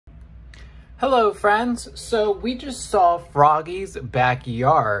Hello friends, so we just saw Froggy's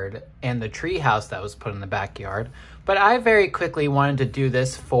backyard and the tree house that was put in the backyard, but I very quickly wanted to do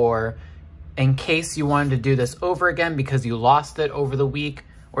this in case you wanted to do this over again because you lost it over the week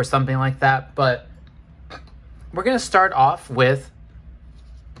or something like that. But we're going to start off with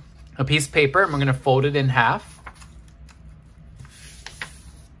a piece of paper and we're going to fold it in half.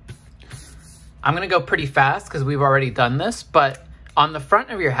 I'm going to go pretty fast because we've already done this, but on the front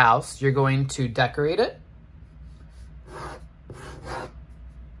of your house, you're going to decorate it.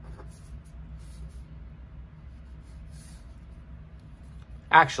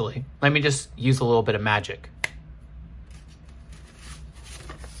 Actually, let me just use a little bit of magic.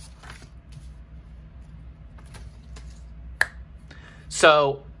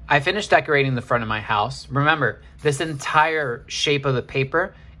 So I finished decorating the front of my house. Remember, this entire shape of the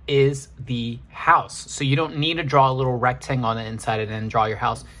paper is the house. So you don't need to draw a little rectangle on the inside and then draw your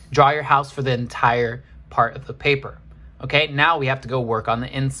house. Draw your house for the entire part of the paper. Okay, now we have to go work on the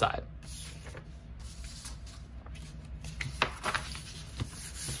inside.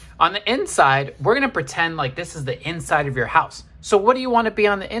 On the inside, we're gonna pretend like this is the inside of your house. So what do you want to be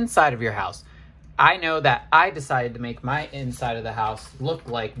on the inside of your house? I know that I decided to make my inside of the house look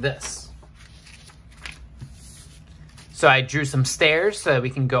like this. So I drew some stairs so that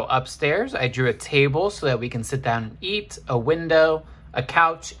we can go upstairs. I drew a table so that we can sit down and eat, a window, a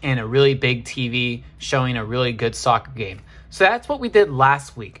couch, and a really big TV showing a really good soccer game. So that's what we did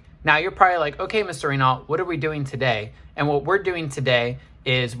last week. Now you're probably like, okay, Mr. Renault, what are we doing today? And what we're doing today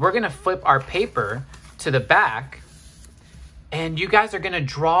is we're gonna flip our paper to the back and you guys are gonna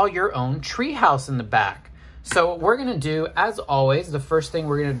draw your own treehouse in the back. So what we're gonna do, as always, the first thing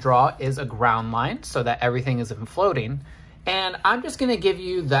we're gonna draw is a ground line so that everything isn't floating. And I'm just gonna give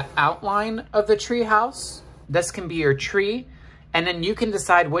you the outline of the tree house. This can be your tree, and then you can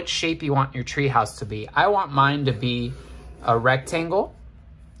decide what shape you want your tree house to be. I want mine to be a rectangle.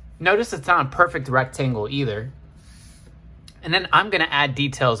 Notice it's not a perfect rectangle either. And then I'm gonna add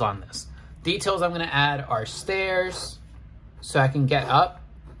details on this. Details I'm gonna add are stairs, so I can get up,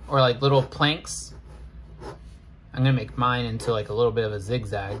 or like little planks. I'm gonna make mine into like a little bit of a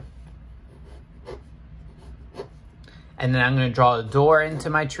zigzag. And then I'm gonna draw a door into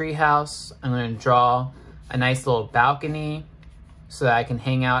my tree house. I'm gonna draw a nice little balcony so that I can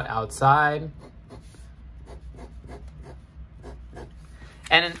hang out outside.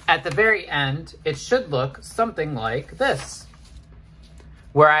 And at the very end, it should look something like this,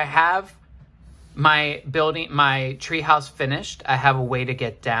 where I have my treehouse finished. I have a way to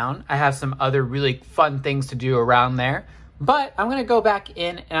get down. I have some other really fun things to do around there, but I'm gonna go back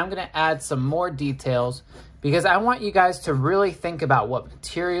in and I'm gonna add some more details because I want you guys to really think about what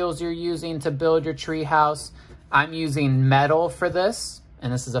materials you're using to build your treehouse. I'm using metal for this,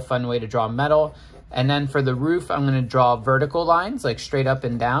 and this is a fun way to draw metal. And then for the roof, I'm gonna draw vertical lines, like straight up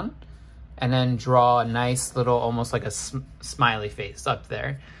and down, and then draw a nice little, almost like a smiley face up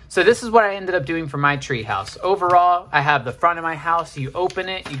there. So this is what I ended up doing for my tree house. Overall, I have the front of my house. You open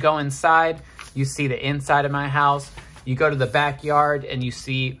it, you go inside, you see the inside of my house. You go to the backyard and you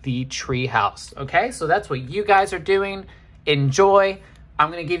see the tree house. Okay, so that's what you guys are doing. Enjoy. I'm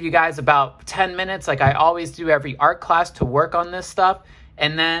gonna give you guys about 10 minutes like I always do every art class to work on this stuff.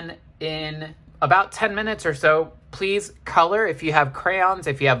 And then in about 10 minutes or so, please color. If you have crayons,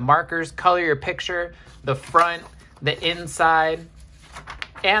 if you have markers, color your picture, the front, the inside,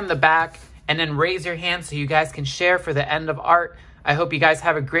 and the back, and then raise your hand so you guys can share for the end of art. I hope you guys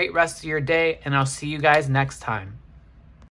have a great rest of your day, and I'll see you guys next time.